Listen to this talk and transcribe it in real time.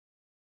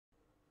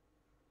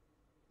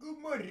God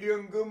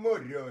morgon, god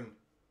morgon.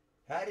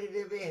 Här är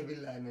det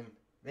Vehviläinen.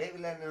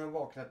 Vehviläinen har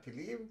vaknat till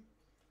liv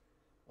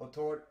och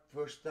tar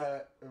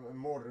första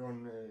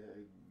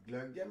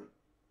morgonglöggen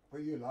på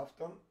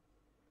julafton.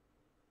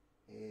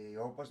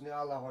 Jag hoppas ni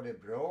alla har det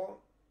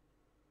bra.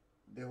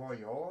 Det har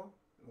jag.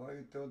 Jag var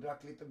ute och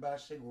drack lite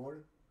bärs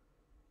igår.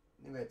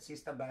 Ni vet,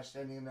 sista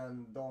bärsen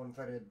innan dagen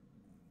före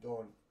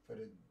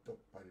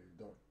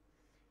dopparedagen.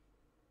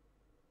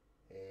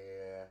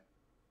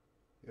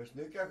 Just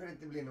nu kanske det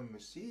inte blir någon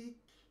musik.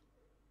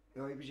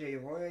 Ja, i och för sig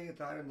har jag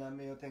gitarren där,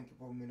 men jag tänker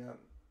på mina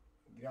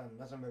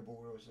grannar som jag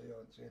bor hos, så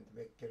jag inte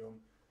väcker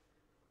dem.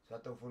 Så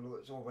att de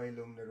får sova i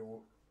lugn och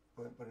ro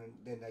på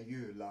den där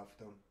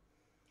julafton.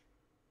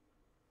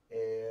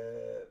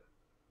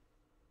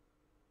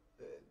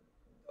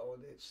 Ja,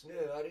 det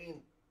snöar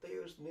inte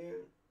just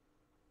nu.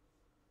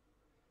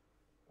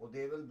 Och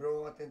det är väl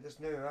bra att det inte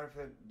snöar,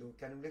 för då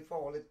kan det bli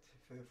farligt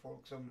för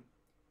folk som...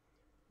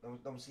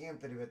 De ser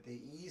inte, du vet, det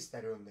är is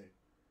där under.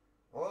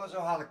 Och så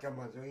halkar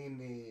man så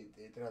in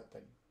i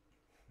trötten.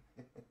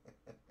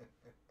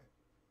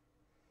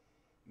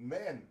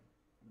 Men,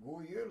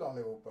 god jul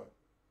allihopa.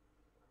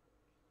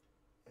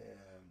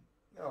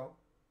 Ja,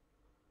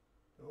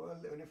 det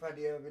var ungefär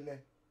det jag ville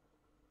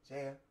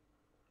säga.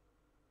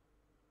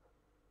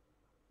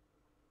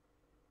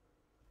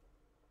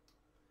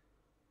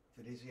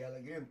 För det är så jävla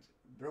grymt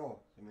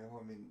bra som jag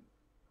har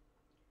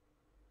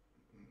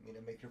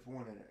mina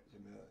mikrofoner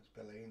som jag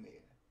spelar in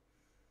i.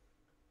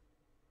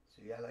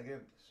 Så jävla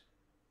grymt.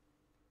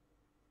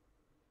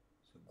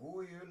 Så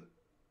god jul.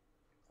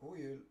 God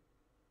jul.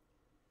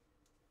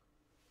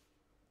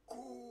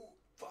 God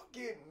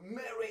fucking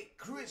Merry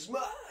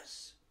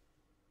Christmas!